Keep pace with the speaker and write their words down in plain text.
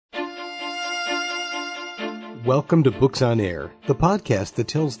Welcome to Books on Air, the podcast that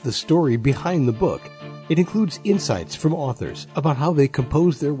tells the story behind the book. It includes insights from authors about how they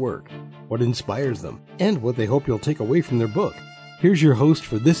compose their work, what inspires them, and what they hope you'll take away from their book. Here's your host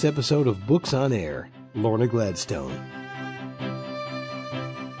for this episode of Books on Air, Lorna Gladstone.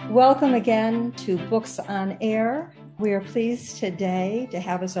 Welcome again to Books on Air. We are pleased today to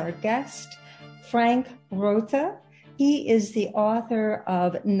have as our guest Frank Rothe. He is the author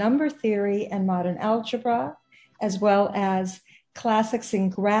of Number Theory and Modern Algebra, as well as Classics in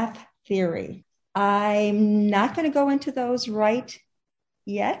Graph Theory. I'm not going to go into those right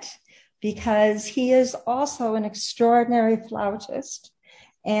yet because he is also an extraordinary flautist.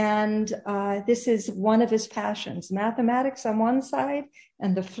 And this is one of his passions, mathematics on one side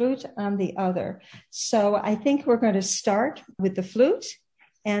and the flute on the other. So I think we're going to start with the flute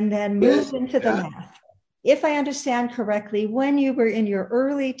and then move into the math. If I understand correctly, when you were in your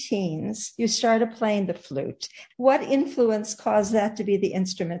early teens, you started playing the flute. What influence caused that to be the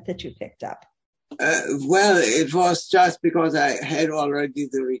instrument that you picked up? Well, it was just because I had already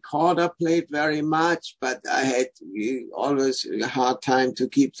the recorder played very much, but I had always a hard time to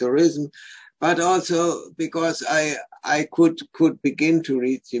keep the rhythm. But also because I could begin to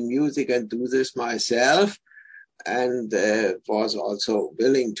read the music and do this myself, and was also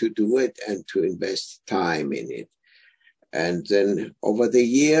willing to do it and to invest time in it. And then over the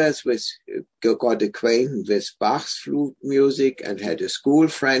years, got acquainted with Bach's flute music and had a school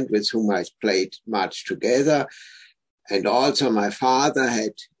friend with whom I played much together. And also my father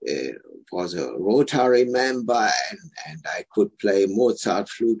was a Rotary member, and I could play Mozart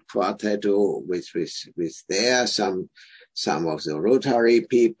flute quartetto with some of the Rotary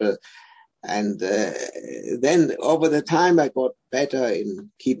people. And then over the time, I got better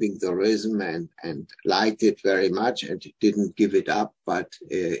in keeping the rhythm and liked it very much and didn't give it up, but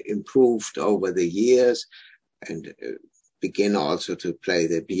improved over the years and began also to play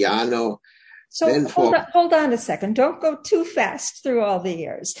the piano. So hold on a second. Don't go too fast through all the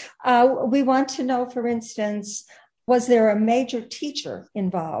years. We want to know, for instance, was there a major teacher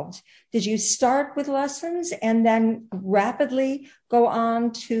involved? Did you start with lessons and then rapidly go on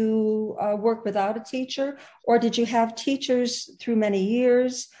to work without a teacher? Or did you have teachers through many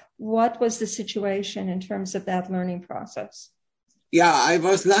years? What was the situation in terms of that learning process? Yeah, I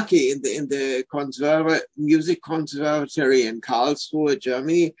was lucky in the music conservatory in Karlsruhe,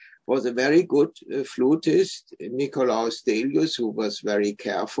 Germany. Was a very good flutist, Nikolaus Delius, who was very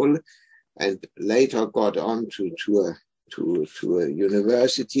careful and later got on to a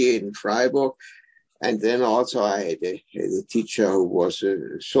university in Freiburg. And then also I had a teacher who was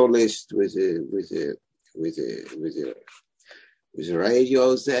a soloist with a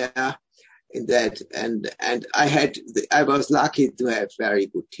radio there in that. And I was lucky to have very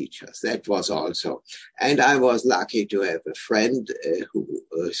good teachers. That was also. And I was lucky to have a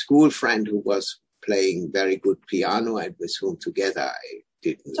school friend who was playing very good piano and with whom together I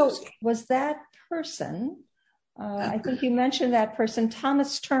did music. So was that person, I think you mentioned that person,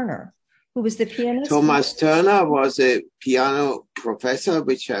 Thomas Turner, who was the pianist? Thomas Turner was a piano professor,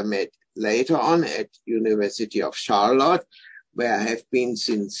 which I met later on at University of Charlotte, where I have been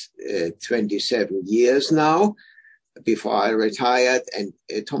since 27 years now, before I retired. And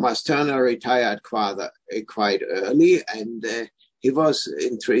Thomas Turner retired quite early, and he was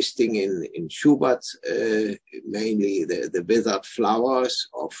interesting in Schubert, mainly the Withered Flowers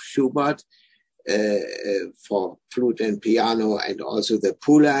of Schubert for flute and piano, and also the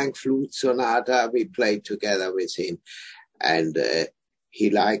Poulenc flute sonata we played together with him. And he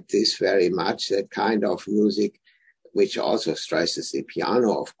liked this very much, that kind of music, which also stresses the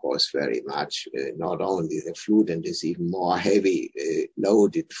piano, of course, very much, not only the flute, and is even more heavy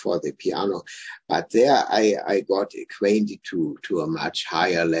loaded for the piano. But there I got acquainted to a much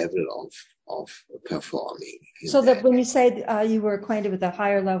higher level of performing. So that when you say you were acquainted with a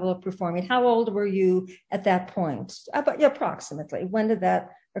higher level of performing, how old were you at that point? Approximately. When did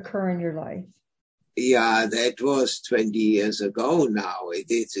that occur in your life? Yeah, that was 20 years ago now.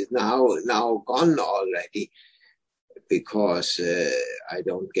 It is now gone already, because I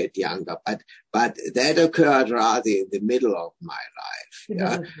don't get younger, but that occurred rather in the middle of my life,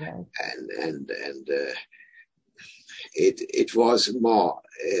 and it was more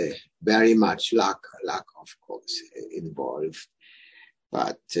very much luck of course involved.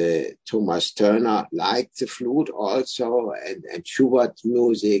 But Thomas Turner liked the flute also, and Schubert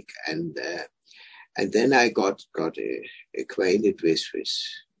music, and then I got acquainted with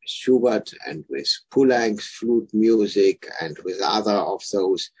Schubert and with Poulenc's flute music, and with other of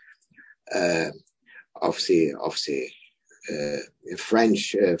those of the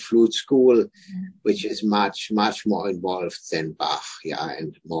French flute school, which is much more involved than Bach,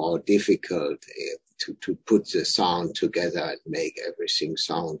 and more difficult to put the sound together and make everything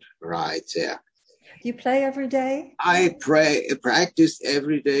sound right there. Do you play every day? I practiced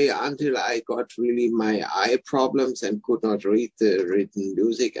every day until I got really my eye problems and could not read the written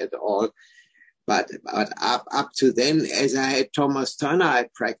music at all. But up to then, as I had Thomas Turner, I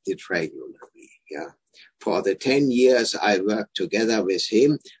practiced regularly. For the 10 years I worked together with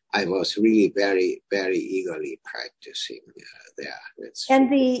him, I was really very, very eagerly practicing there.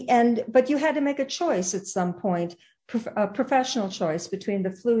 But you had to make a choice at some point, a professional choice between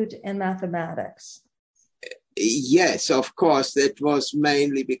the flute and mathematics. Yes, of course. That was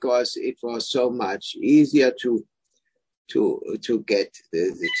mainly because it was so much easier to get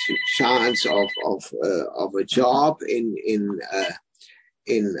the chance of a job in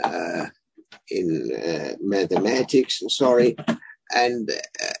mathematics. Sorry. And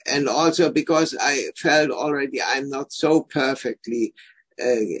also because I felt already I'm not so perfectly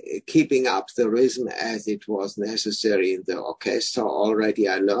keeping up the rhythm as it was necessary in the orchestra already.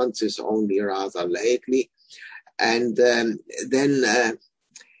 I learned this only rather lately. And then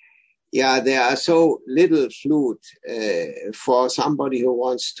there are so little flute for somebody who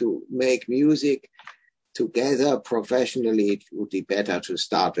wants to make music together professionally. It would be better to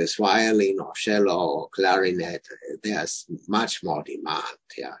start with violin or cello or clarinet. There's much more demand.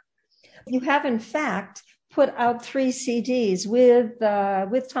 You have, in fact, put out 3 CDs with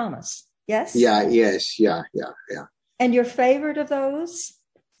Thomas. Yes. Yes. And your favorite of those?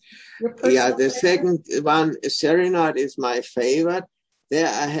 The second one, Serenade, is my favorite. There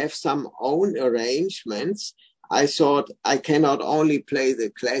I have some own arrangements. I thought I cannot only play the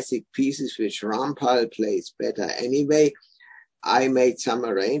classic pieces, which Rampal plays better anyway. I made some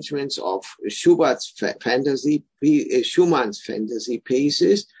arrangements of Schumann's fantasy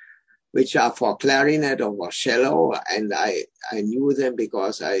pieces, which are for clarinet or for cello. And I knew them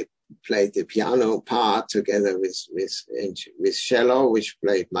because I played the piano part together with cello, which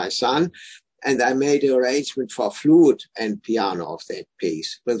played my son. And I made an arrangement for flute and piano of that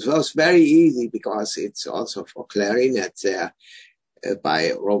piece. But it was very easy because it's also for clarinet there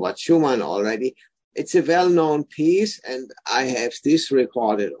by Robert Schumann already. It's a well-known piece, and I have this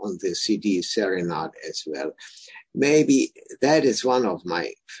recorded on the CD Serenade as well. Maybe that is one of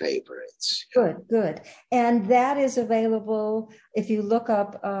my favorites. Good. And that is available if you look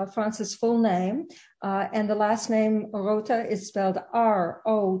up Franz's full name, and the last name Rota is spelled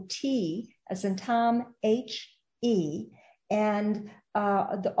R-O-T, as in Tom, H-E. And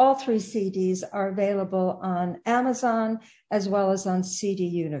all 3 CDs are available on Amazon as well as on CD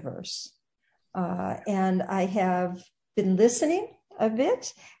Universe. And I have been listening a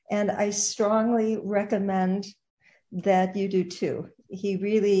bit, and I strongly recommend that you do too. He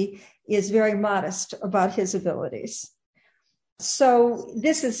really is very modest about his abilities. So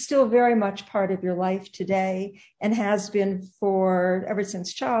this is still very much part of your life today and has been ever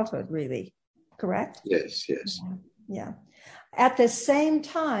since childhood, really, correct? Yes. Yeah. At the same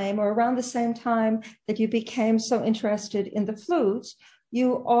time, or around the same time that you became so interested in the flute,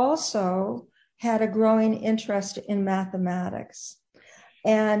 you also had a growing interest in mathematics.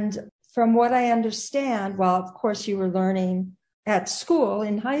 And from what I understand, well, of course, you were learning at school,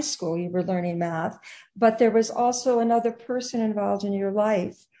 in high school, you were learning math, but there was also another person involved in your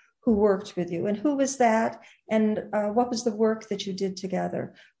life who worked with you. And who was that? And what was the work that you did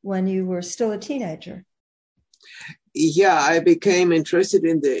together when you were still a teenager? I became interested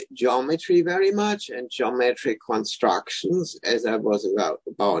in the geometry very much and geometric constructions as I was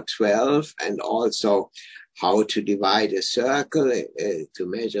about 12, and also how to divide a circle, to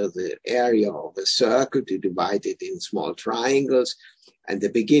measure the area of a circle, to divide it in small triangles, and the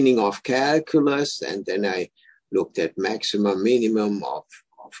beginning of calculus. And then I looked at maximum, minimum of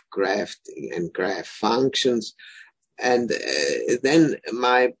graph and graph functions. And then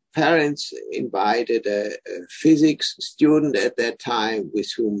my parents invited a physics student at that time with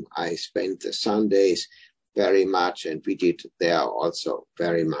whom I spent the Sundays very much. And we did there also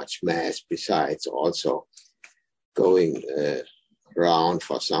very much math, besides also going around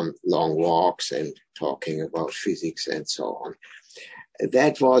for some long walks and talking about physics and so on.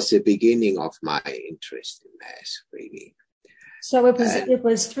 That was the beginning of my interest in math, really. So it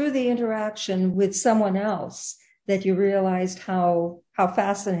was through the interaction with someone else that you realized how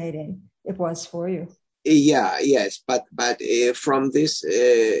fascinating it was for you. Yes, but from this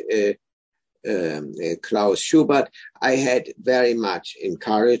Klaus Schubert, I had very much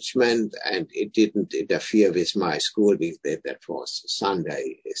encouragement, and it didn't interfere with my school. That was a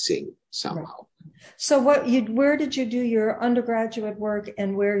Sunday thing somehow. Right. So where did you do your undergraduate work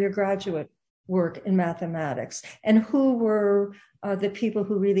and where your graduate work in mathematics? And who were the people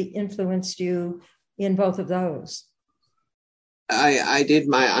who really influenced you in both of those? I did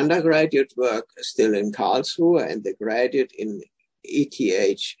my undergraduate work still in Karlsruhe and the graduate in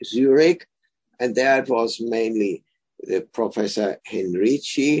ETH Zurich. And there it was mainly the Professor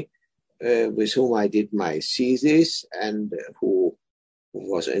Henrici, with whom I did my thesis and who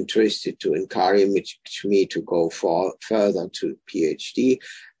was interested to encourage me to go further to PhD.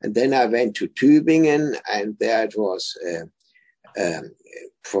 And then I went to Tübingen, and there it was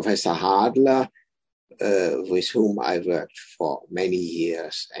Professor Hadler, with whom I worked for many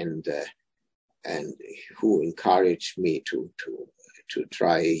years, and who encouraged me to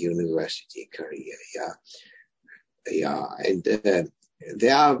try a university career. And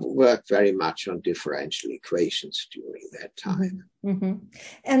they worked very much on differential equations during that time. Mm-hmm.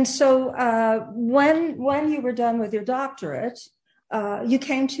 And so when you were done with your doctorate, you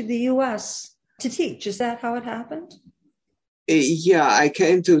came to the U.S. to teach. Is that how it happened? I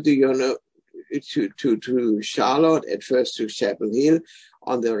came to to Charlotte, at first to Chapel Hill,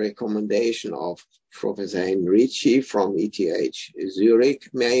 on the recommendation of Professor Henrici from ETH Zurich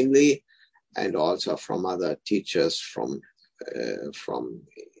mainly, and also from other teachers from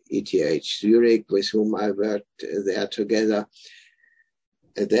ETH Zurich with whom I worked there together.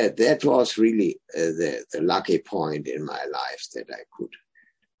 That was really the lucky point in my life that I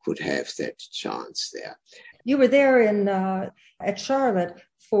could have that chance there. You were there at Charlotte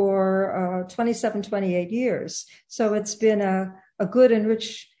for 27, 28 years. So it's been a good and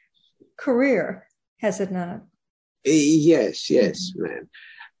rich career, has it not? Yes, ma'am.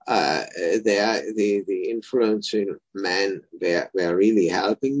 The influencing men were really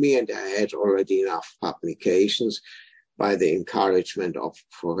helping me, and I had already enough publications by the encouragement of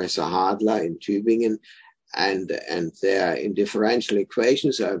Professor Hadler in Tübingen, and there in differential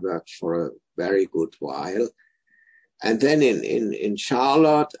equations I worked for a very good while. And then in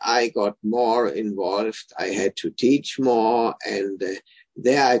Charlotte, I got more involved. I had to teach more, and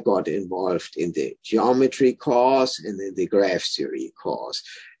there I got involved in the geometry course and in the graph theory course.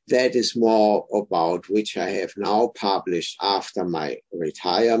 That is more about which I have now published after my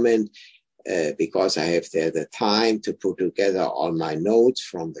retirement, because I have there the time to put together all my notes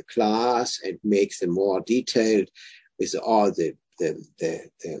from the class and make them more detailed with all the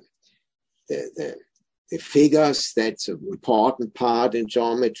figures. That's an important part in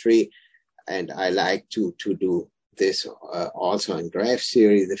geometry, and I like to do this also in graph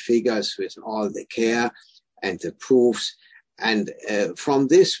theory, the figures with all the care and the proofs. And from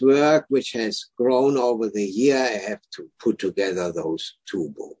this work, which has grown over the year, I have to put together those two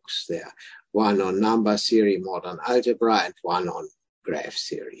books there, one on number theory, modern algebra, and one on graph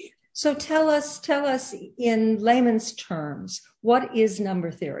theory. So tell us in layman's terms, what is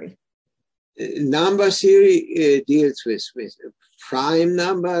number theory? Number theory deals with prime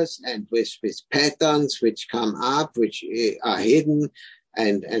numbers and with patterns which come up, which are hidden,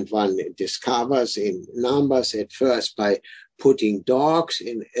 and one discovers in numbers at first by putting dots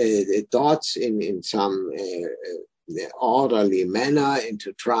in some orderly manner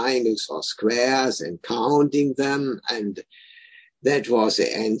into triangles or squares and counting them, and that was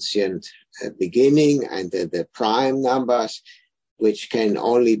the ancient beginning. And the prime numbers, which can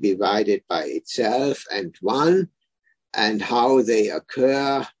only be divided by itself and one, and how they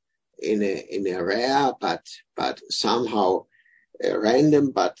occur in a rare but somehow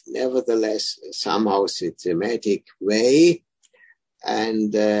random, but nevertheless somehow systematic way.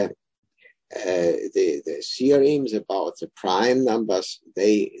 And the theorems about the prime numbers,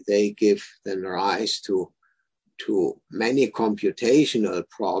 they give then rise to many computational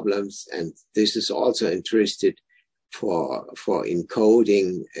problems, and this is also interested for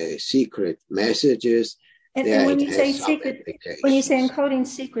encoding secret messages. And when you say encoding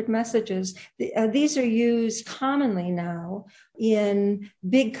secret messages, these are used commonly now in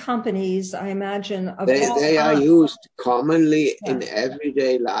big companies, I imagine. They are used commonly in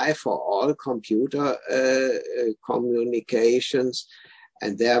everyday life for all computer communications,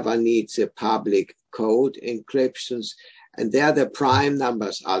 and there one needs a public code encryptions, and there the prime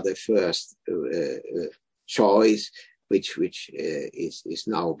numbers are the first choice, which is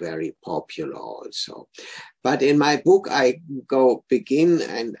now very popular also. But in my book, I begin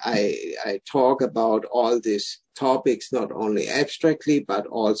and I talk about all these topics, not only abstractly, but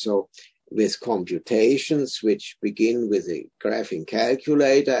also with computations, which begin with a graphing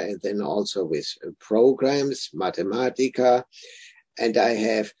calculator and then also with programs, Mathematica. And I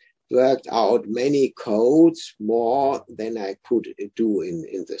have worked out many codes, more than I could do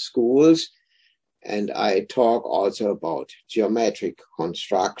in the schools. And I talk also about geometric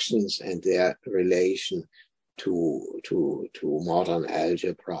constructions and their relation to modern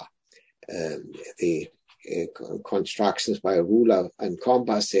algebra. The constructions by ruler and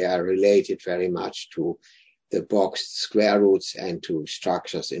compass, they are related very much to the boxed square roots and to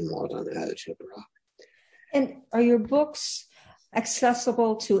structures in modern algebra. And are your books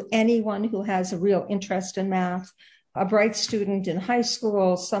accessible to anyone who has a real interest in math? A bright student in high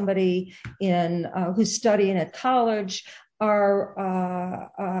school, somebody who's studying at college,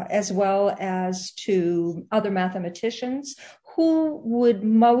 as well as to other mathematicians? Who would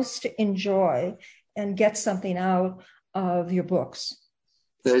most enjoy and get something out of your books?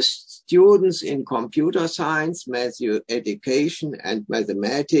 The students in computer science, education, and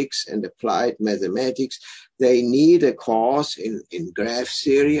mathematics and applied mathematics, they need a course in graph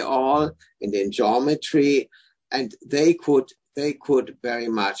theory and in geometry, and they could very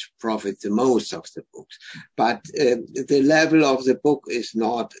much profit the most of the books. But the level of the book is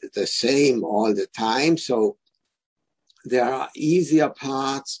not the same all the time, so there are easier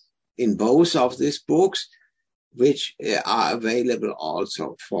parts in both of these books, which are available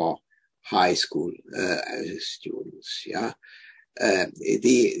also for high school students. Yeah,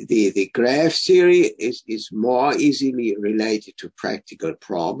 the graph theory is more easily related to practical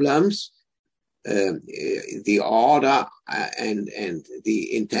problems. The order and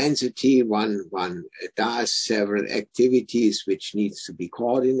the intensity, one does several activities which needs to be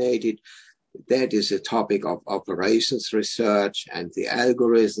coordinated. That is a topic of operations research and the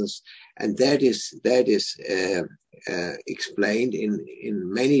algorithms, and that is explained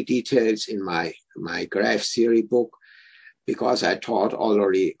in many details in my graph theory book, because I taught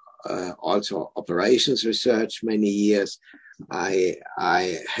already also operations research many years. I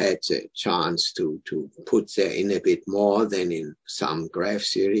had the chance to put there in a bit more than in some graph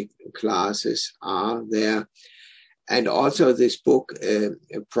theory classes are there. And also this book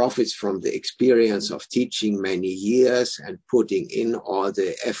profits from the experience of teaching many years and putting in all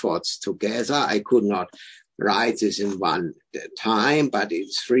the efforts together. I could not write this in one time, but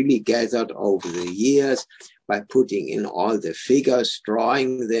it's really gathered over the years by putting in all the figures,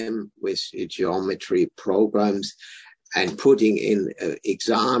 drawing them with geometry programs, and putting in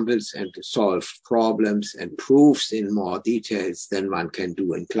examples and solved problems and proofs in more details than one can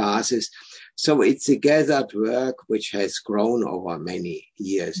do in classes. So it's a gathered work which has grown over many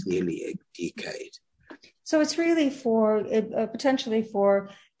years, nearly a decade. So it's really potentially for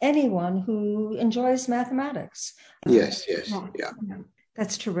anyone who enjoys mathematics. Yes.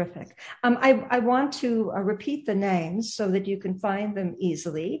 That's terrific. I want to repeat the names so that you can find them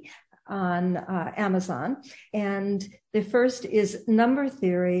easily on Amazon. And the first is Number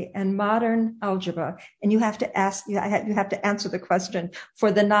Theory and Modern Algebra. And you have to answer the question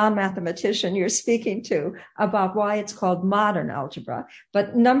for the non-mathematician you're speaking to about why it's called modern algebra.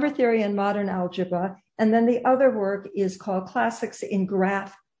 But Number Theory and Modern Algebra. And then the other work is called Classics in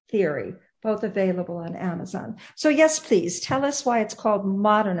Graph Theory, both available on Amazon. So yes, please tell us why it's called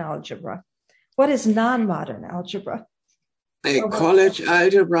modern algebra. What is non-modern algebra? College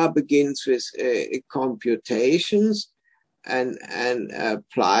algebra begins with computations and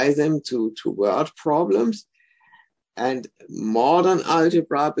apply them to word problems. And modern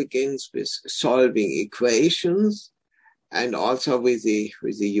algebra begins with solving equations and also with the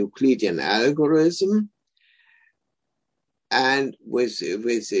Euclidean algorithm, and with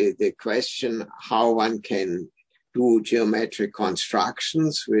the question how one can do geometric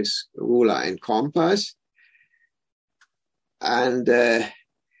constructions with ruler and compass. And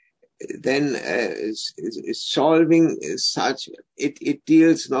then solving such, it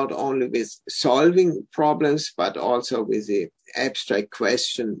deals not only with solving problems, but also with the abstract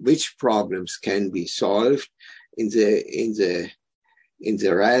question, which problems can be solved in the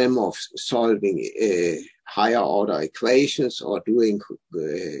realm of solving higher order equations or doing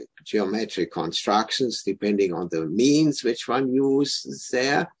geometric constructions, depending on the means which one uses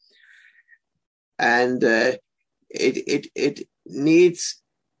there. And it needs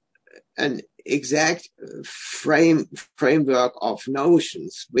an exact framework of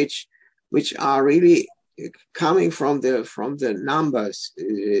notions which are really coming from the numbers,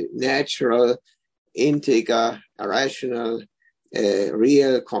 natural, integer, rational,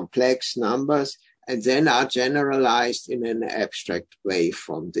 real, complex numbers, and then are generalized in an abstract way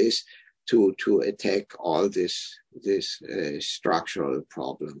from this to attack all this structural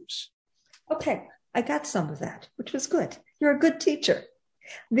problems. Okay. I got some of that, which was good. You're a good teacher.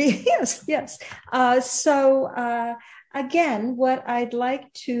 Yes. So Again, what I'd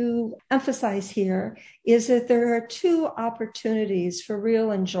like to emphasize here is that there are two opportunities for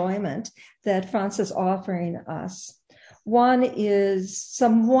real enjoyment that Franz is offering us. One is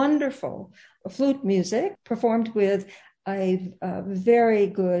some wonderful flute music performed with a very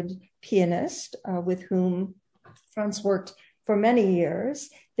good pianist with whom Franz worked for many years.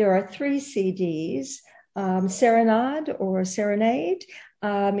 There are 3 CDs. Serenade or Serenade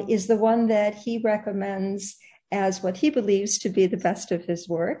is the one that he recommends as what he believes to be the best of his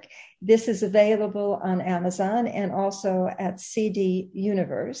work. This is available on Amazon and also at CD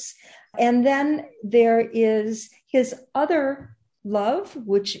Universe. And then there is his other love,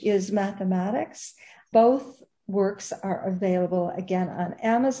 which is mathematics. Both works are available again on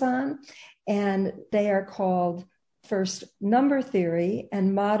Amazon, and they are called first Number Theory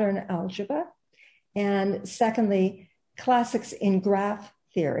and Modern Algebra, and secondly, Classics in Graph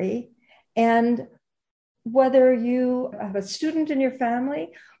Theory. And whether you have a student in your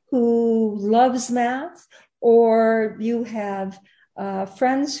family who loves math, or you have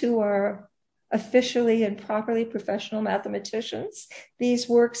friends who are officially and properly professional mathematicians, these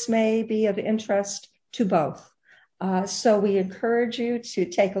works may be of interest to both. So we encourage you to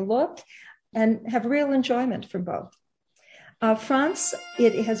take a look and have real enjoyment from both. Franz,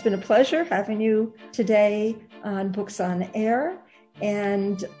 it has been a pleasure having you today on Books on Air,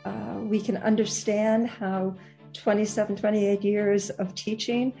 and we can understand how 28 years of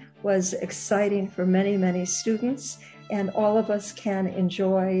teaching was exciting for many, many students, and all of us can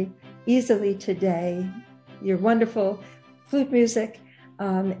enjoy easily today your wonderful flute music,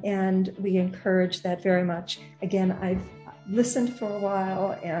 and we encourage that very much. Again, I've listened for a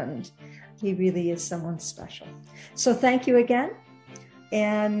while, and he really is someone special. So thank you again,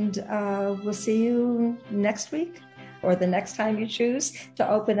 and we'll see you next week or the next time you choose to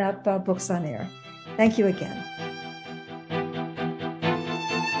open up Books on Air. Thank you again.